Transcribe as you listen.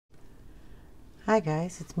Hi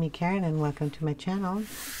guys, it's me Karen and welcome to my channel.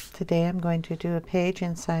 Today I'm going to do a page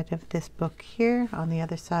inside of this book here, On the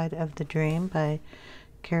Other Side of the Dream by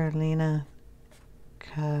Karolina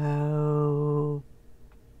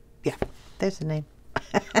yeah, there's the name.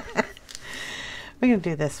 We're going to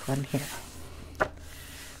do this one here.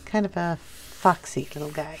 Kind of a foxy little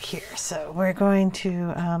guy here. So we're going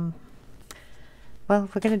to, we're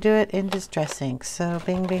going to do it in distress ink. So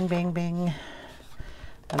bing, bing, bing, bing,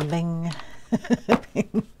 bing.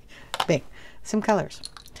 Bing, bing. Some colors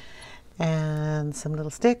and some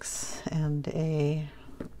little sticks and a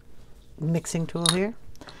mixing tool here,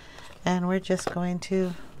 and we're just going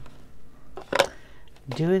to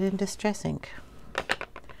do it in distress ink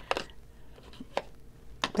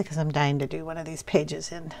because I'm dying to do one of these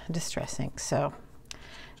pages in distress ink. So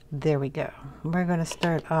there we go. We're going to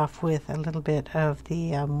start off with a little bit of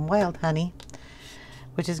the wild honey,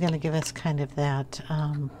 which is going to give us kind of that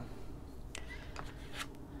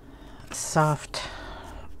soft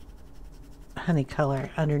honey color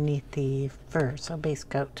underneath the fur, so base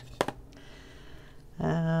coat.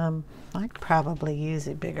 I'd probably use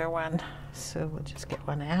a bigger one, so we'll just get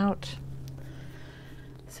one out.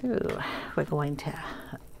 So we're going to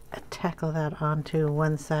tackle that onto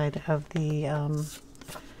one side of the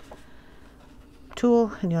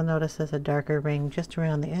tool, and you'll notice there's a darker ring just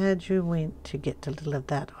around the edge. We want to get a little of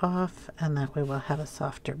that off, and that way we'll have a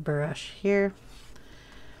softer brush here.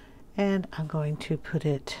 And I'm going to put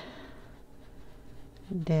it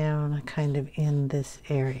down kind of in this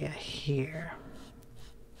area here.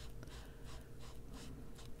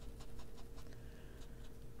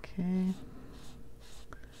 Okay.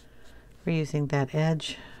 We're using that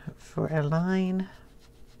edge for a line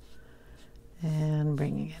and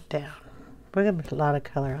bringing it down. We're going to put a lot of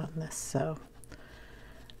color on this, so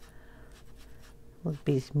we'll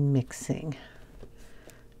be mixing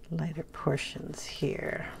lighter portions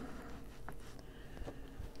here.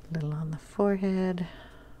 A little on the forehead,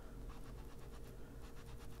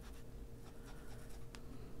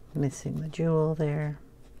 missing the jewel there,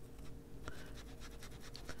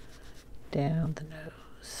 down the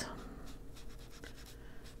nose.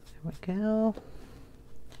 There we go,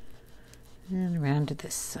 and around to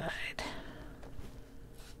this side.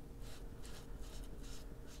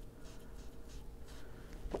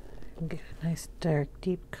 Get a nice dark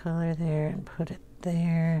deep color there and put it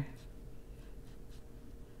there.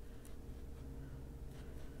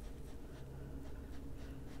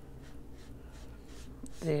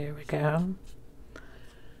 There we go.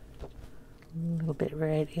 A little bit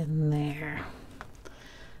right in there.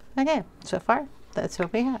 Okay, so far that's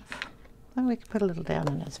what we have. Well, we can put a little down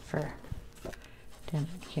in his fur, down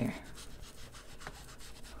in here.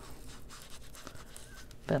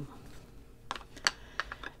 Boom.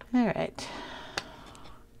 All right.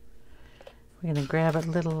 We're going to grab a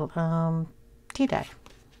little tea dye.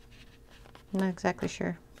 I'm not exactly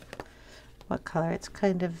sure what color. It's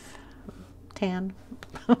kind of tan.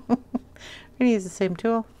 We're going to use the same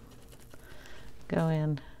tool. Go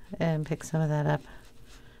in and pick some of that up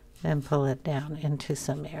and pull it down into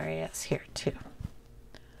some areas here too.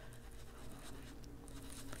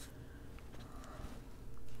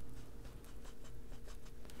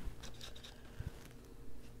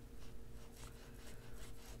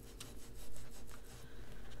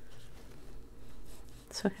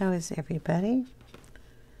 So how is everybody?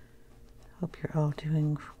 Hope you're all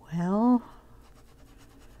doing well.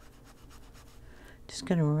 Just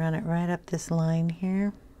going to run it right up this line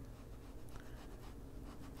here.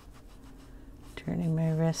 Turning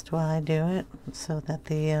my wrist while I do it so that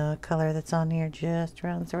the color that's on here just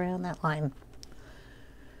runs around that line.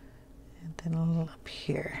 And then a little up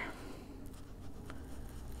here.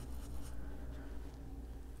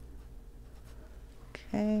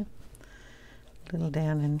 Okay. A little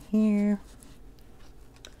down in here.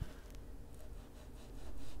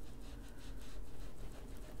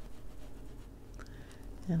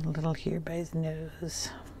 And a little here by his nose.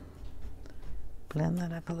 Blend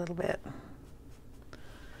that up a little bit.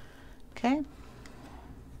 Okay.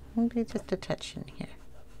 Maybe just a touch in here.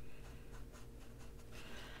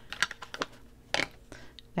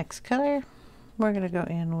 Next color, we're going to go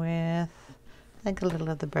in with, I think, a little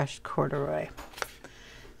of the brushed corduroy.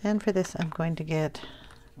 And for this, I'm going to get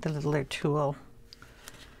the littler tool,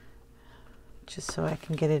 just so I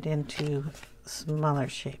can get it into smaller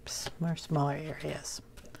shapes, more smaller areas.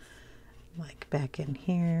 Like back in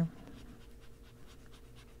here.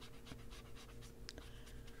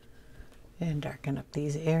 And darken up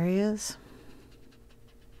these areas.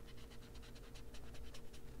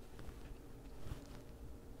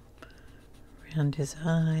 Around his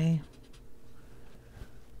eye.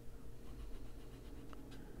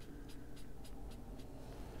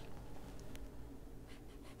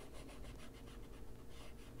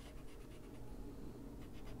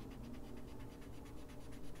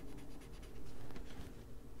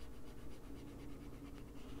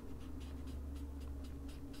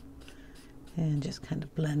 and just kind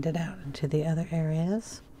of blend it out into the other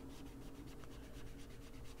areas.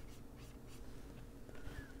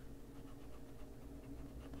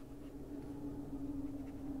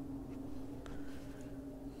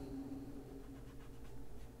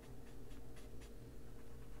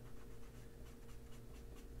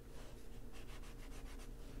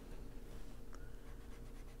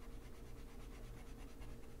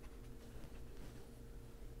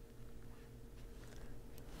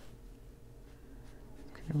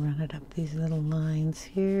 Run it up these little lines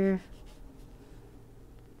here.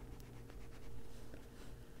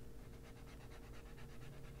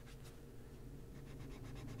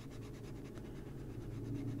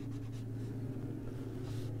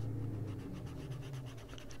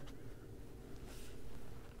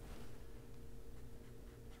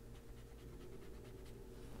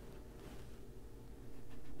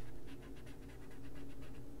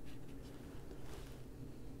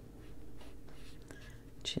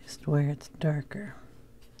 Just where it's darker.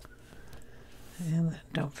 And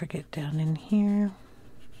don't forget down in here.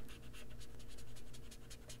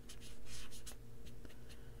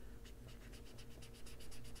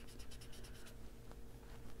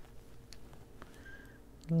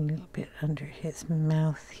 A little bit under his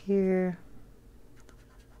mouth here.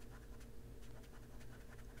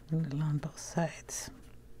 A little on both sides.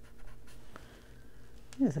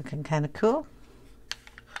 This is looking kind of cool.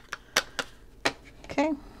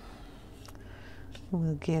 Okay,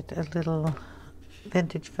 we'll get a little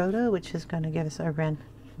vintage photo, which is going to give us a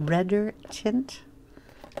redder tint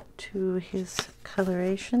to his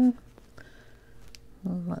coloration.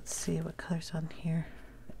 Let's see what color's on here.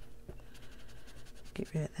 Get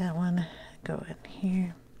rid of that one, go in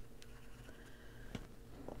here.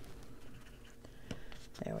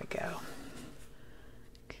 There we go.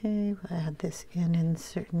 Okay, we'll add this in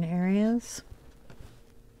certain areas.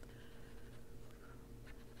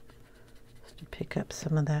 To pick up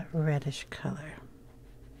some of that reddish color.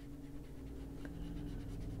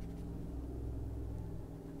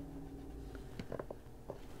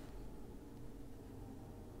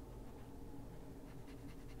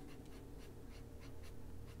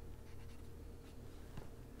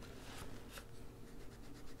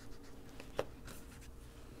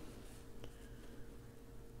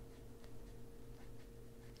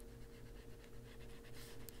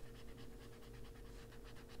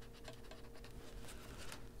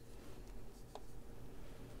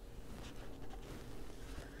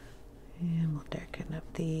 And we'll darken up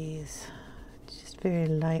these, just very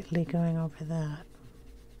lightly going over that.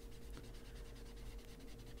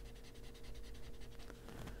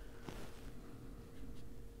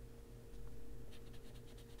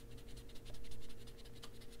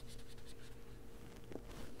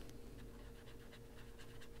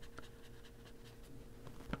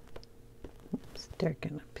 Oops,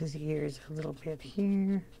 darken up his ears a little bit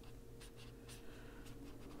here.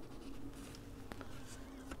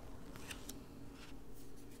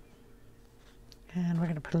 And we're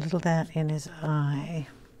going to put a little of that in his eye.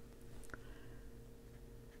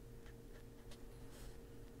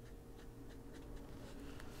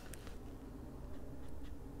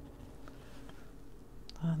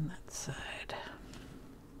 On that side.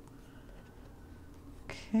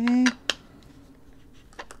 Okay.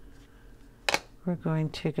 We're going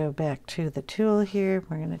to go back to the tool here.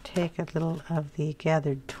 We're going to take a little of the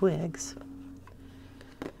gathered twigs.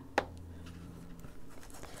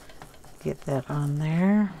 Get that on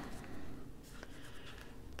there.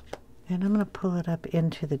 And I'm going to pull it up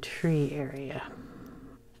into the tree area.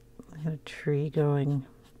 I got a tree going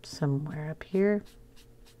somewhere up here.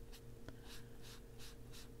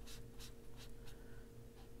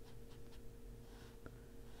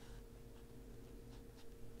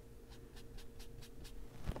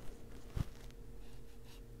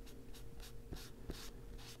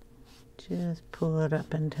 Just pull it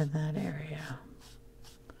up into that area.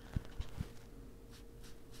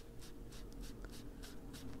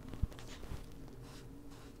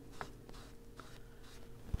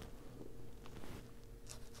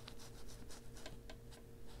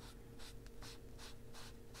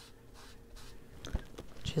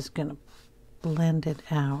 Just going to blend it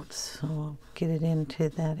out, so we'll get it into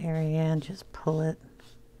that area and just pull it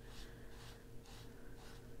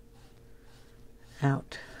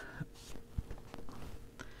out.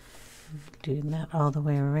 Doing that all the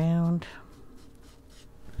way around.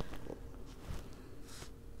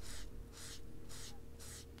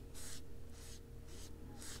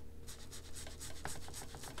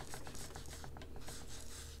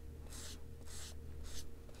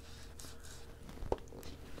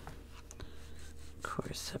 Of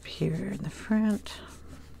course, up here in the front.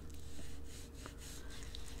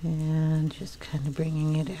 And just kind of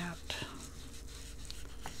bringing it out.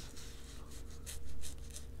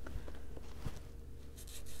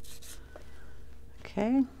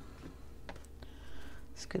 Okay,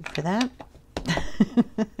 it's good for that.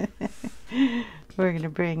 We're going to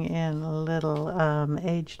bring in a little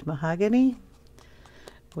aged mahogany,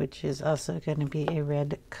 which is also going to be a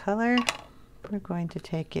red color. We're going to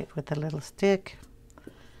take it with a little stick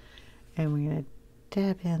and we're going to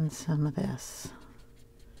dab in some of this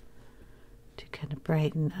to kind of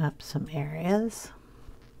brighten up some areas.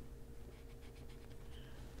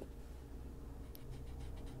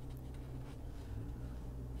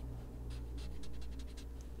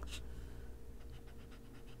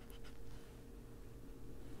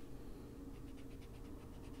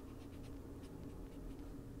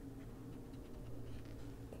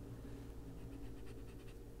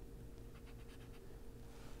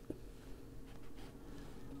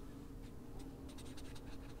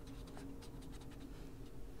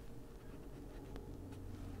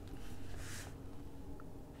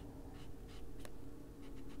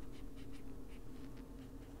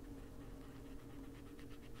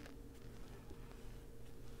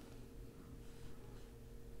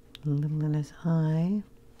 A little in his eye.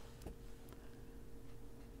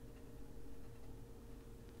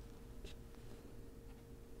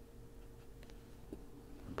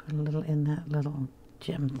 Put a little in that little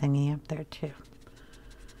gem thingy up there too.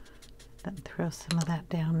 Then throw some of that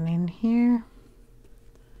down in here.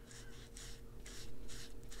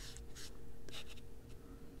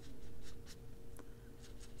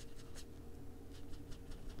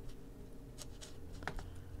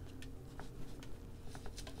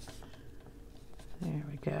 There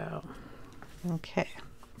we go. Okay.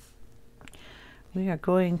 We are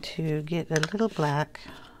going to get a little black,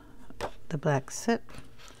 the black soot,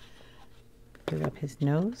 put up his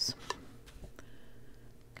nose.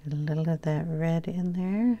 Get a little of that red in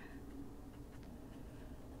there.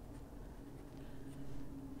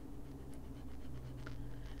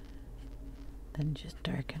 Then just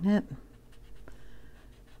darken it.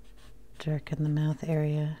 Darken the mouth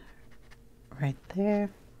area right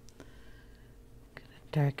there.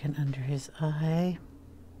 Darken under his eye.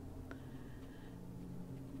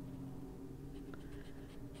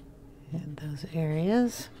 And those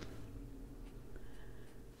areas.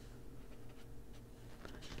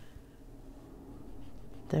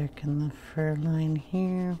 Darken the fur line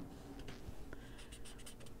here.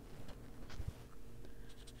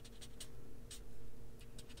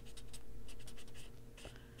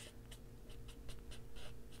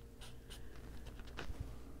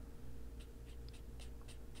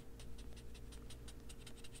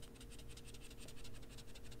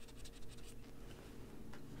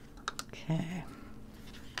 Okay,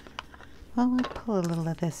 well, I'll pull a little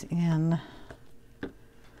of this in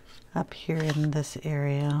up here in this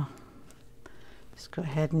area. Just go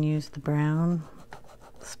ahead and use the brown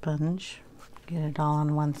sponge, get it all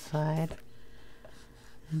on one side,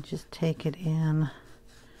 and just take it in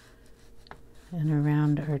and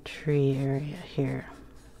around our tree area here.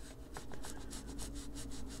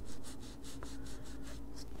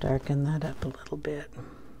 Just darken that up a little bit.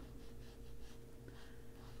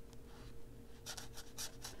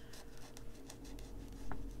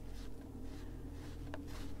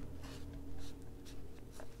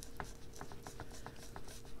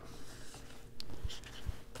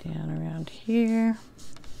 Down around here.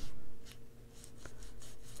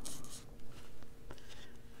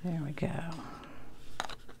 There we go.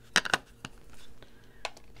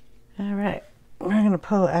 All right, we're going to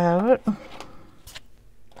pull out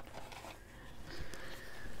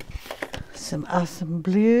some awesome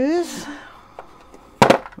blues.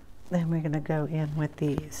 Then we're going to go in with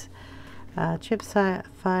these. Chip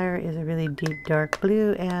Sapphire is a really deep dark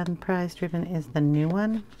blue, and Prize Driven is the new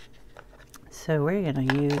one. So we're going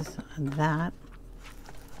to use that.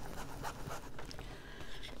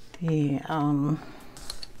 The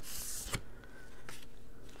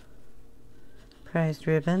Prize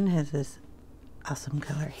Driven has this awesome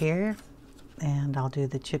color here, and I'll do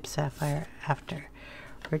the Chip Sapphire after.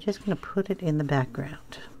 We're just going to put it in the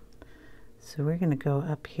background. So we're going to go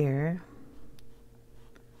up here,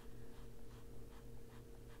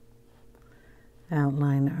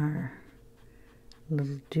 outline our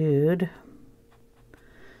little dude.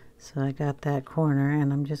 So I got that corner,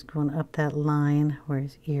 and I'm just going up that line where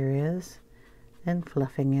his ear is and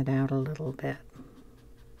fluffing it out a little bit.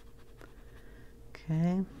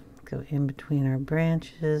 Okay, go in between our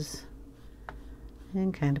branches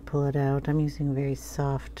and kind of pull it out. I'm using a very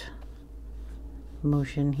soft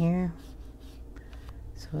motion here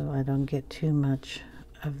so I don't get too much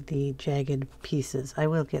of the jagged pieces. I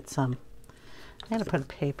will get some. I'm going to put a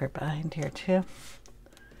paper behind here too.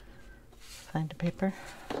 Find a paper.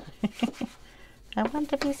 I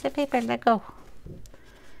want a piece of paper. Let go.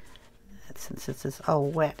 Since this is all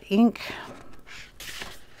wet ink,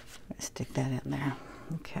 stick that in there.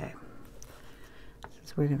 Okay.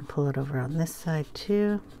 So we're going to pull it over on this side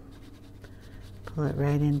too. Pull it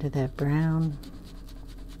right into that brown.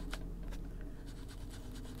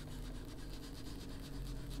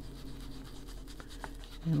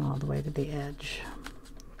 And all the way to the edge.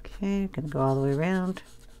 Okay, going to go all the way around.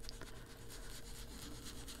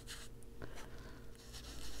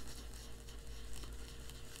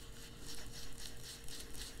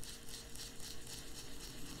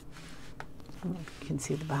 You can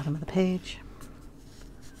see the bottom of the page.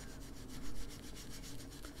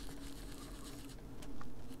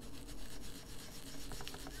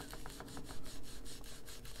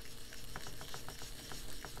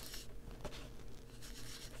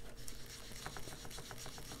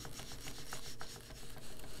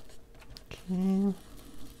 Okay.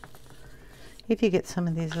 If you get some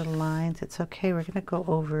of these little lines, it's okay. We're going to go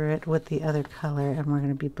over it with the other color and we're going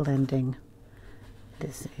to be blending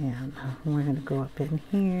this in. We're going to go up in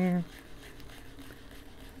here.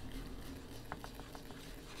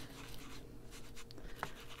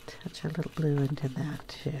 Touch a little blue into that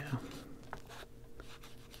too.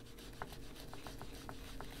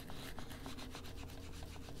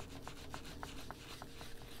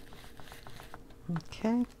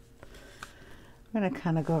 Okay. I'm going to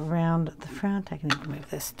kind of go around the front. I can even move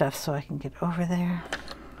this stuff so I can get over there.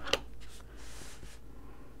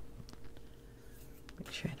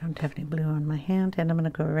 Make sure I don't have any blue on my hand. And I'm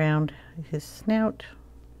going to go around his snout,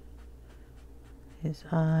 his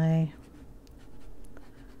eye,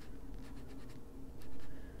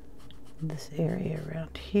 this area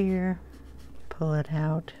around here. Pull it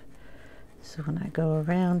out. So when I go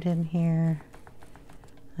around in here,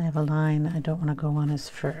 I have a line I don't want to go on his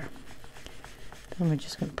fur. Then we're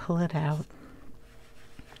just going to pull it out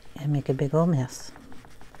and make a big old mess.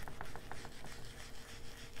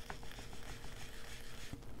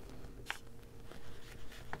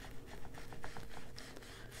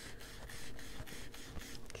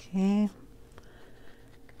 Okay,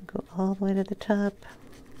 go all the way to the top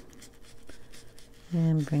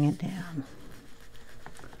and bring it down.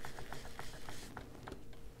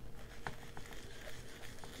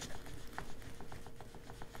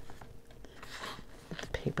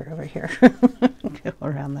 Paper over here. Go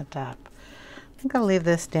around the top. I think I'll leave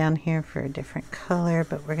this down here for a different color,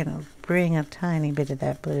 but we're going to bring a tiny bit of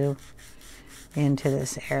that blue into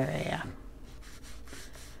this area.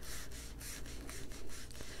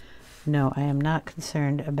 No, I am not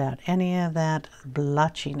concerned about any of that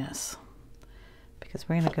blotchiness because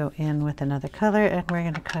we're going to go in with another color and we're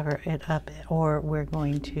going to cover it up, or we're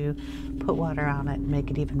going to put water on it and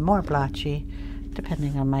make it even more blotchy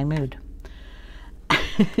depending on my mood.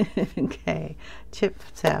 Okay, chip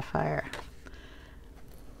sapphire.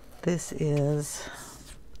 This is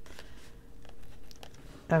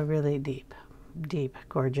a really deep,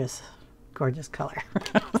 gorgeous color.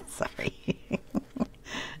 Sorry.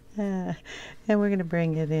 And we're going to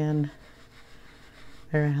bring it in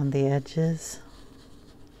around the edges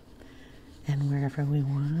and wherever we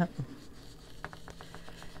want.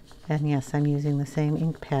 And yes, I'm using the same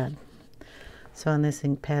ink pad. So on this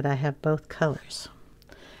ink pad I have both colors.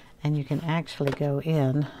 And you can actually go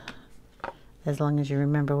in, as long as you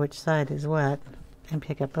remember which side is what, and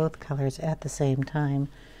pick up both colors at the same time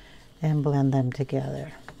and blend them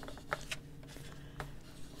together.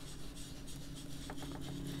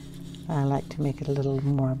 I like to make it a little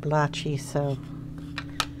more blotchy, so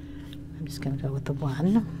I'm just going to go with the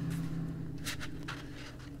one.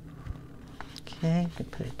 Okay, I can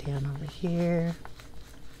put it down over here.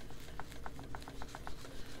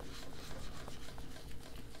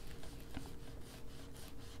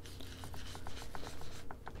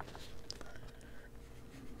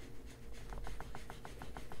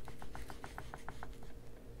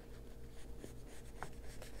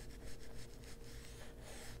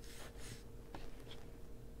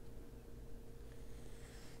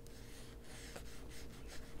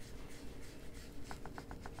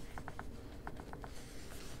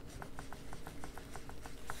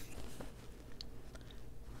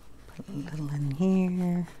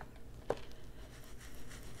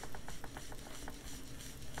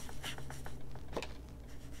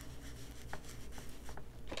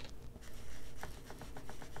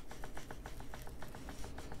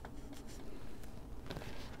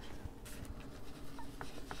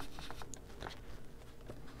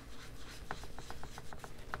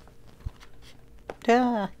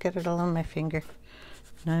 Ah, got it all on my finger.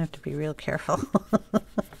 Now I have to be real careful.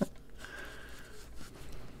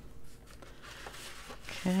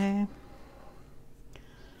 Okay.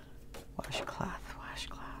 Washcloth,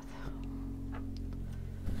 washcloth.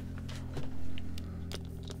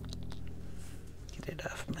 Get it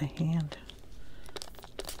off my hand.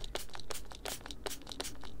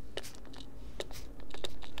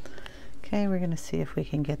 Okay, we're going to see if we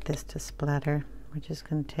can get this to splatter. We're just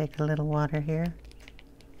going to take a little water here,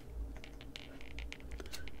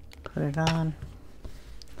 put it on,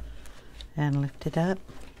 and lift it up.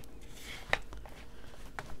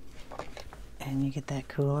 And you get that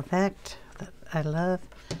cool effect that I love.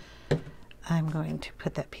 I'm going to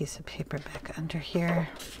put that piece of paper back under here.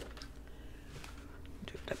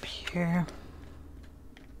 Do it up here.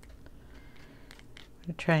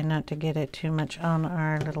 We're trying not to get it too much on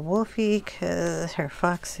our little wolfie, cause her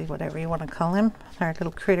foxy, whatever you want to call him, our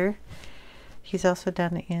little critter. He's also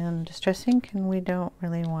done in distress ink, and we don't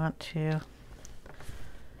really want to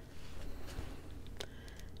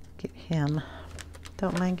get him.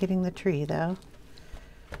 Don't mind getting the tree though.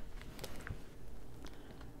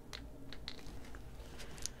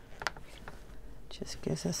 Just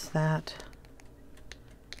gives us that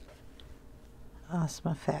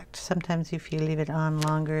awesome effect. Sometimes if you leave it on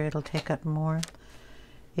longer, it'll take up more.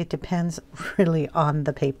 It depends really on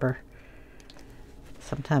the paper.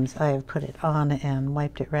 Sometimes I have put it on and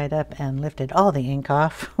wiped it right up and lifted all the ink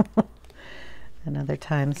off. And other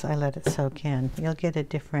times I let it soak in. You'll get a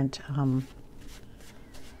different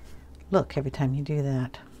look every time you do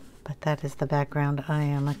that. But that is the background I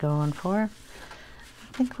am going for.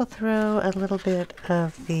 I think we'll throw a little bit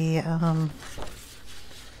of the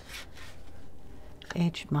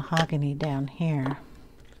aged mahogany down here.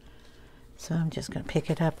 So I'm just going to pick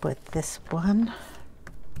it up with this one.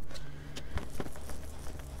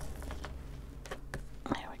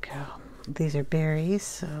 There we go. These are berries,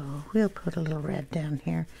 so we'll put a little red down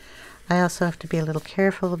here. I also have to be a little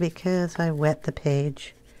careful because I wet the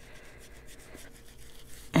page.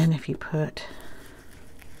 And if you put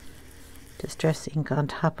distress ink on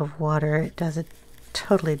top of water, it does a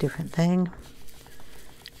totally different thing.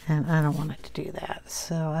 And I don't want it to do that.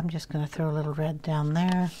 So I'm just going to throw a little red down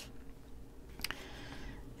there.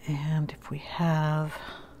 And if we have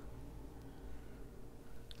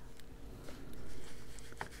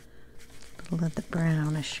a little of the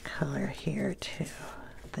brownish color here too.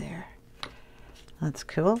 There. That's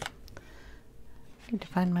cool. I need to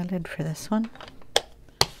find my lid for this one.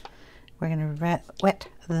 We're going to wet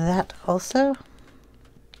that also.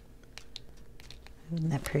 Isn't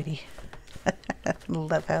that pretty? I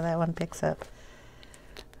love how that one picks up.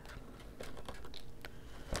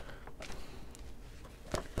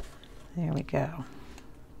 There we go.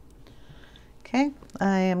 Okay,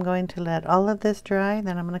 I am going to let all of this dry,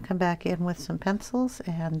 then I'm going to come back in with some pencils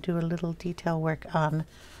and do a little detail work on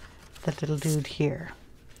the little dude here.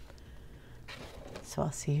 So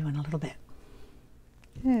I'll see you in a little bit.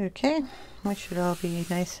 Okay, we should all be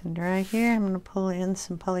nice and dry here. I'm going to pull in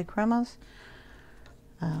some Polychromos.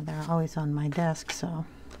 They're always on my desk, so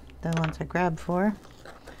the ones I grab for.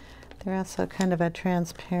 They're also kind of a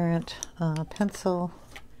transparent pencil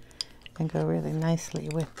and go really nicely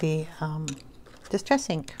with the distress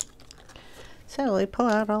ink. So we pull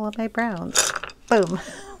out all of my browns. Boom!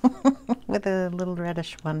 With a little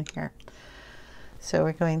reddish one here. So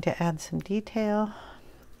we're going to add some detail,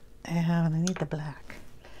 and I need the black.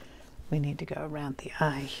 We need to go around the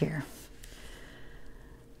eye here.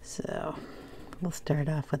 So we'll start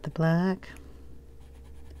off with the black.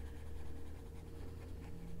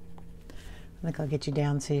 I think I'll get you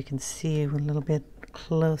down so you can see a little bit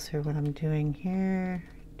closer what I'm doing here.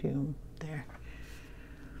 Do there.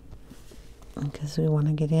 Because we want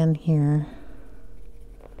to get in here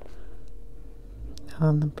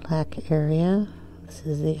on the black area. This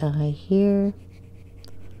is the eye here.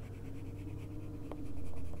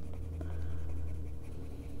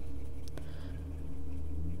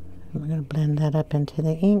 And we're going to blend that up into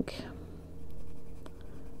the ink.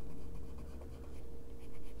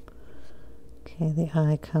 Okay, the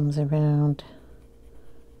eye comes around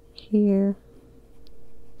here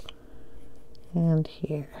and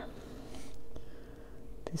here.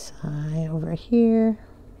 This eye over here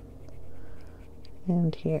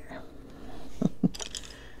and here.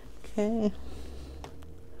 Okay.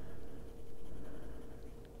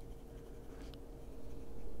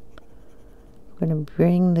 We're going to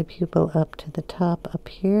bring the pupil up to the top up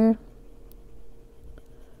here.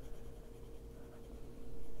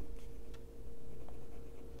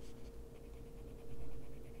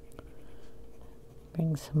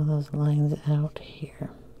 Bring some of those lines out here.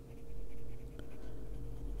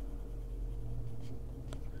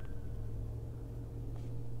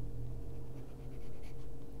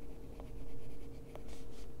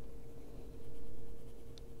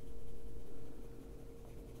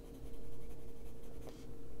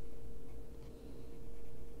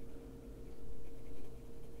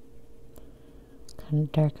 kind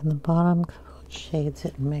of darken the bottom, shades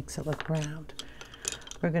it and makes it look round.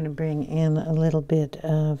 We're going to bring in a little bit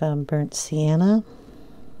of burnt sienna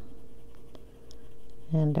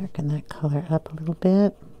and darken that color up a little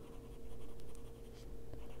bit.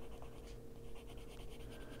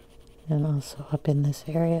 And also up in this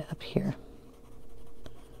area up here.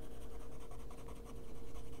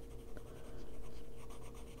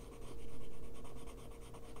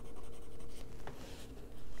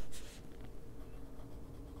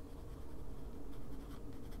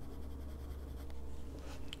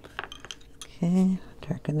 Okay,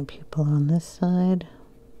 darken the pupil on this side.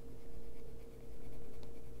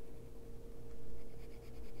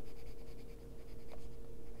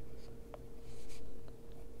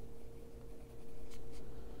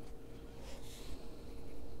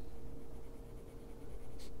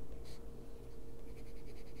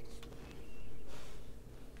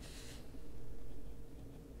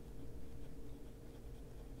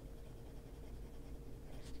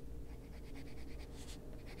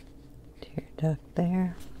 Duck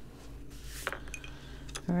there.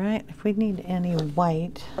 All right, if we need any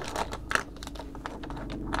white,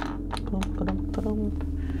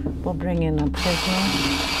 we'll bring in a prism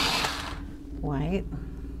white.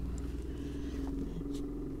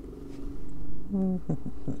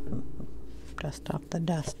 Dust off the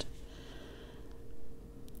dust.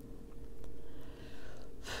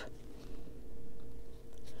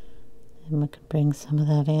 And we can bring some of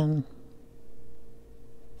that in.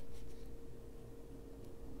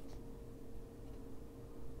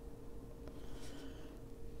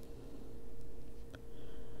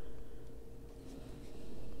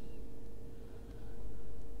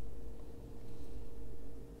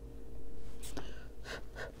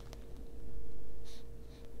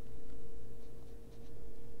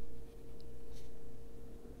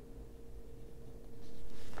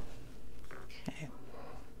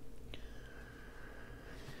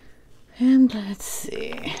 And let's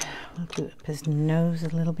see, we'll do up his nose a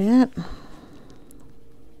little bit.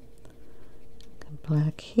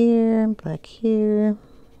 Black here, black here,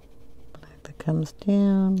 black that comes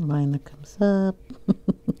down, line that comes up,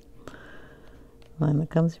 line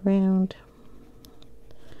that comes around.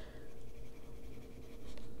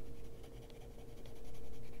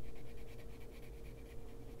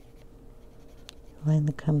 Line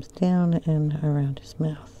that comes down and around his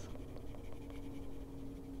mouth.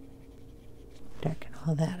 Darken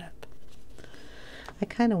all that up. I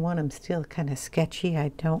kind of want them still kind of sketchy. I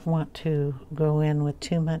don't want to go in with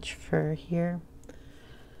too much fur here.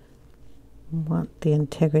 I want the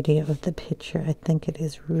integrity of the picture. I think it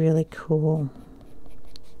is really cool.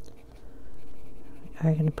 We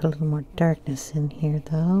are going to put a little more darkness in here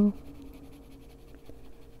though.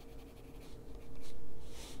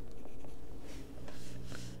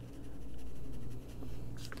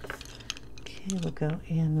 Okay, we'll go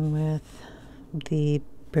in with the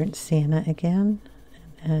burnt sienna again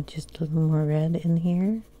and add just a little more red in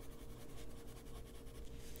here.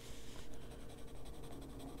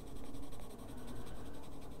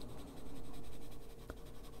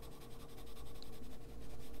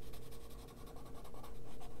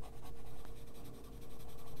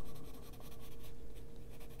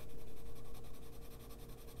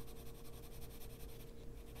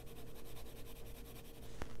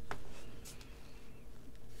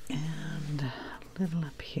 Little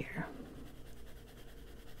up here.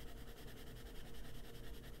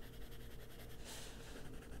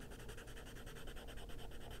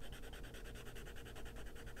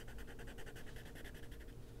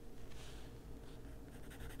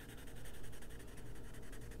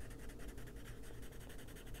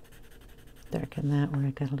 Darken that where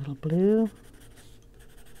I got a little blue.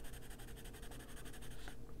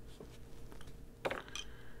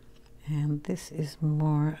 And this is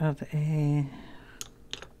more of a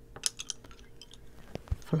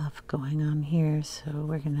fluff going on here, so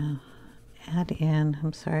we're gonna add in,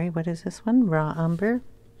 I'm sorry, what is this one? Raw umber.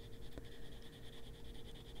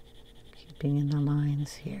 Keeping in the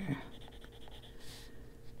lines here.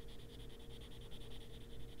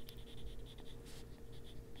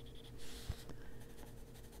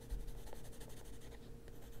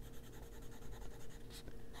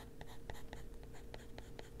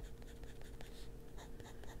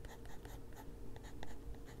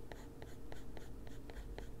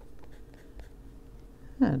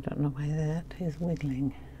 I don't know why that is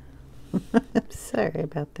wiggling. I'm sorry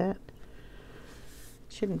about that. It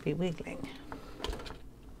shouldn't be wiggling.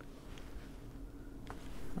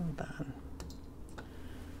 Hold on.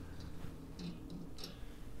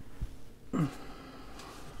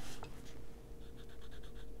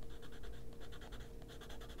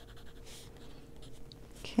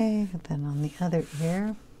 Okay, then on the other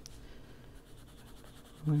ear,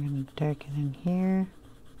 we're going to darken in here.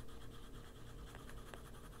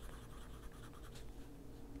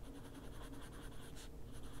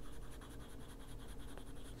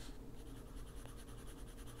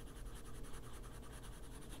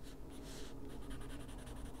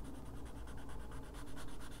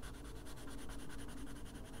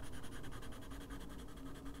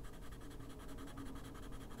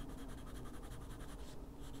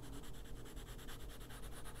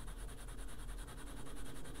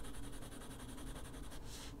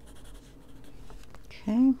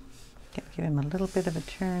 Okay, give him a little bit of a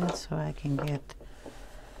turn so I can get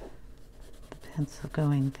the pencil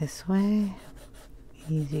going this way.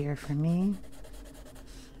 Easier for me.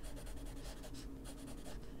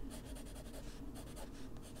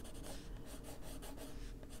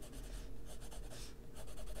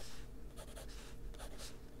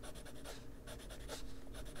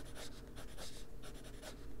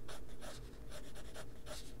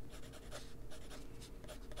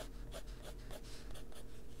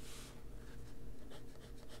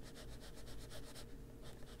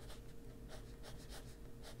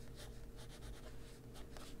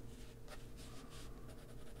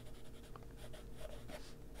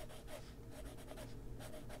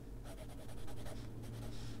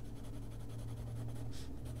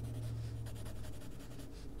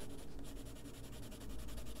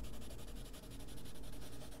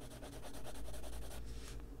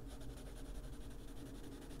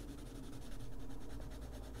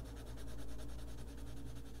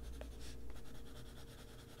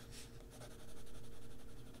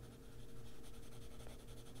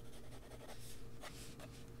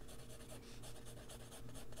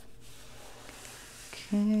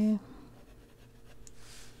 Okay.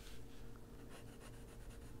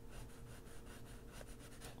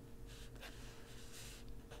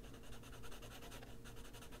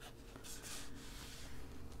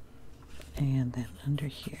 And then under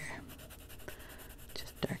here,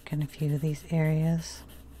 just darken a few of these areas.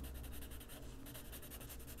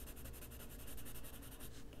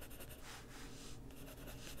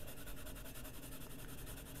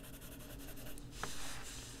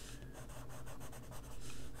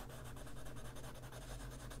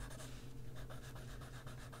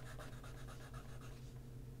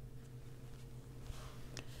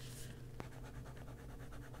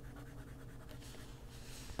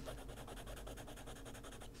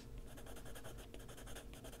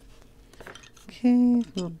 Okay,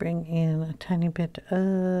 we'll bring in a tiny bit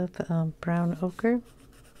of brown ochre.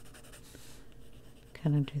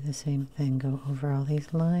 Kind of do the same thing, go over all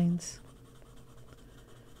these lines.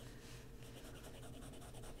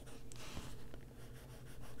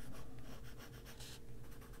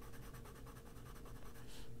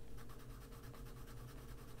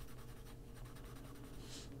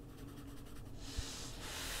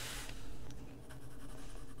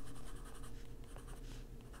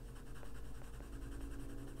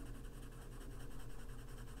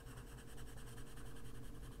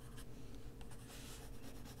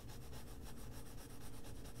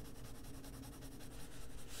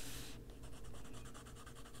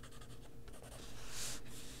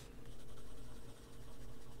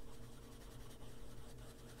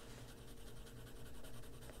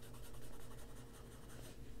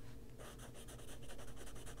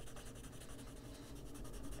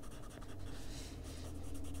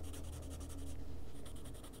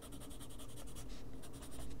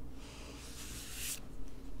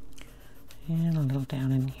 And a little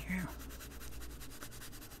down in here.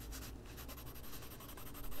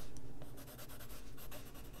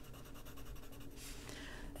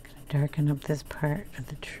 Gonna darken up this part of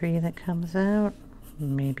the tree that comes out.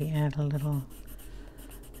 Maybe add a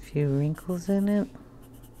few wrinkles in it.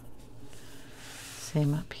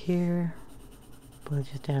 Same up here. We'll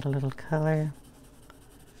just add a little color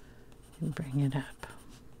and bring it up.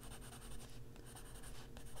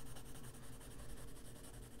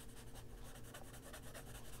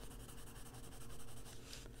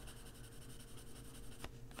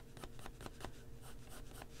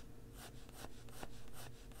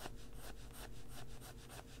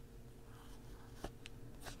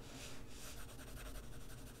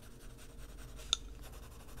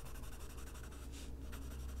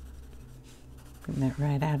 Bring that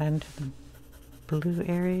right out into the blue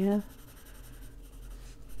area.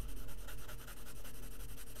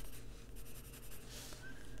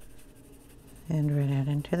 And right out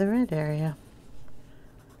into the red area.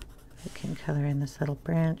 You can color in this little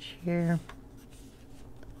branch here.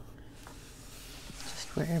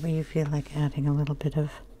 Just wherever you feel like adding a little bit of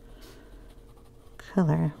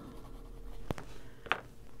color.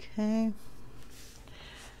 Okay.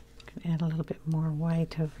 Gonna add a little bit more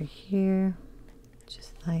white over here.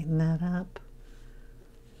 Just lighten that up.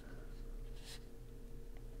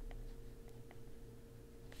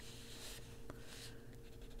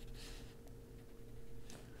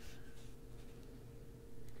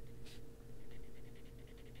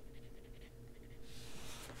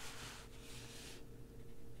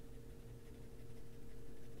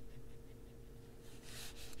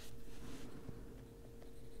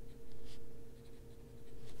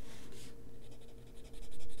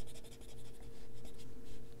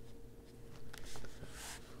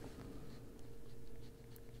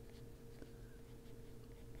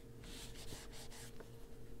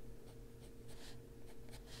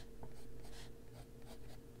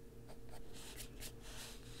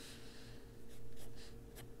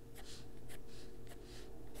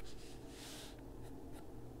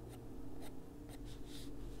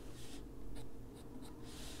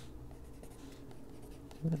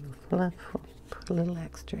 A little fluff, we'll put a little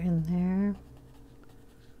extra in there.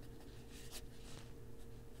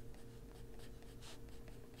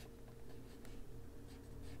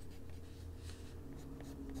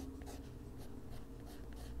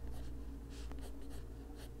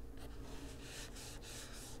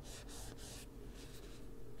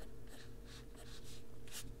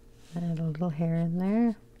 Add a little hair in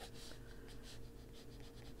there.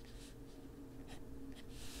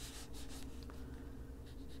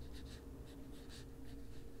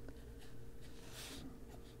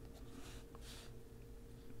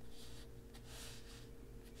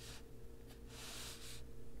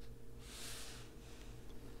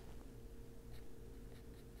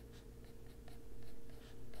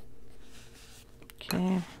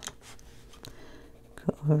 Okay,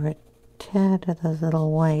 go over a tad of those little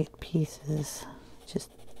white pieces, just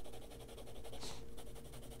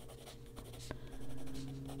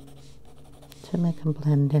to make them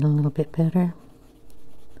blend in a little bit better.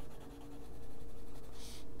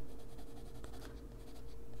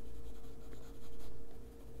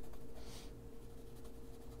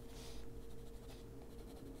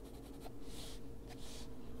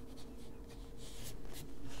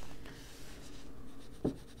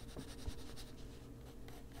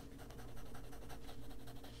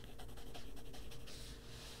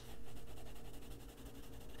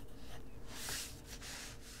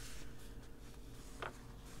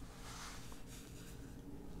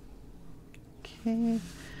 Okay,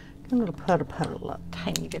 a little puddle, a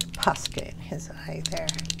tiny bit of Posca in his eye there.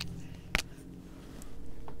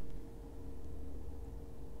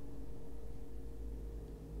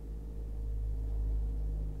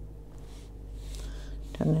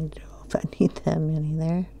 Don't know if I need that many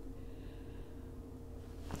there.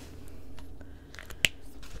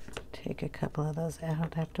 Take a couple of those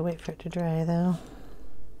out. I have to wait for it to dry though.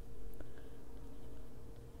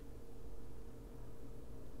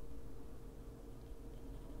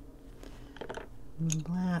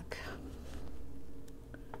 Black.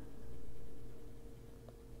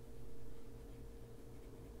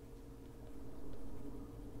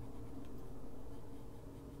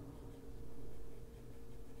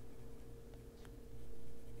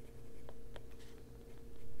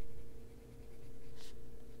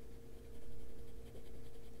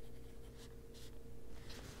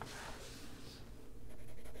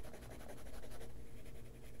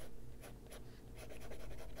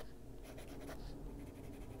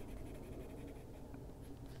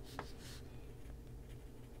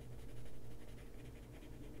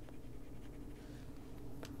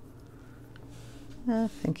 I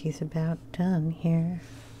think he's about done here.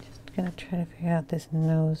 Just gonna try to figure out this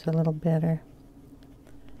nose a little better.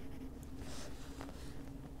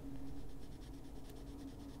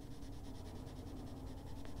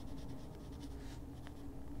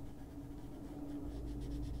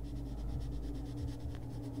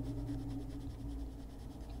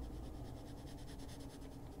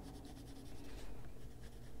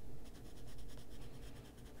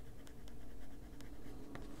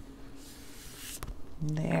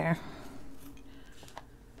 There.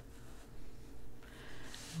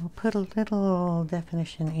 We'll put a little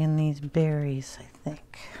definition in these berries, I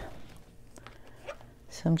think.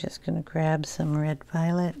 So I'm just going to grab some red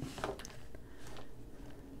violet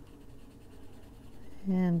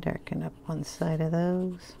and darken up one side of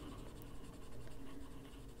those.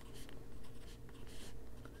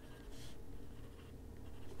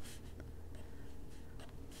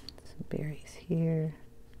 Some berries here.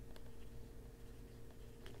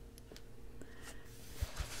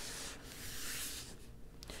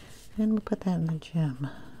 And we'll put that in the gem.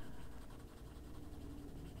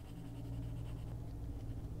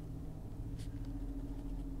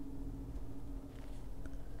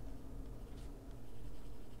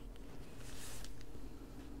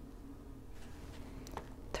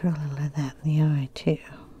 throw a little of that in the eye too.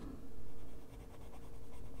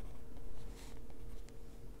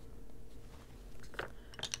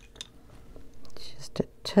 Just a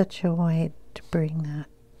touch of white to bring that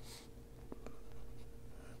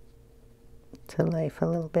to life a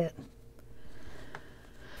little bit.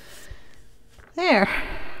 There. I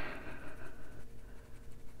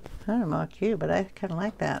don't know about you, but I kind of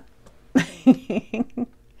like that.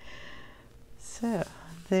 So,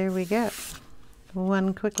 there we go.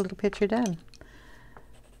 One quick little picture done.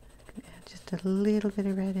 Just a little bit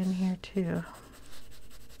of red in here too.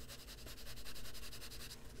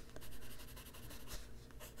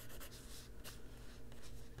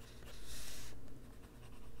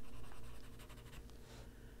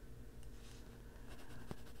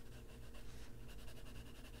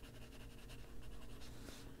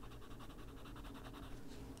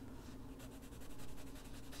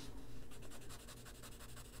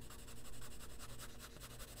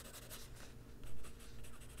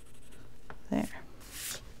 There.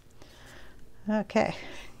 Okay.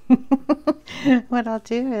 What I'll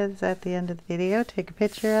do is at the end of the video take a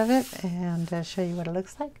picture of it and show you what it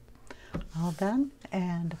looks like. All done.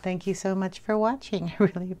 And thank you so much for watching. I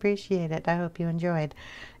really appreciate it. I hope you enjoyed.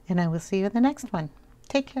 And I will see you in the next one.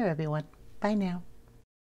 Take care, everyone. Bye now.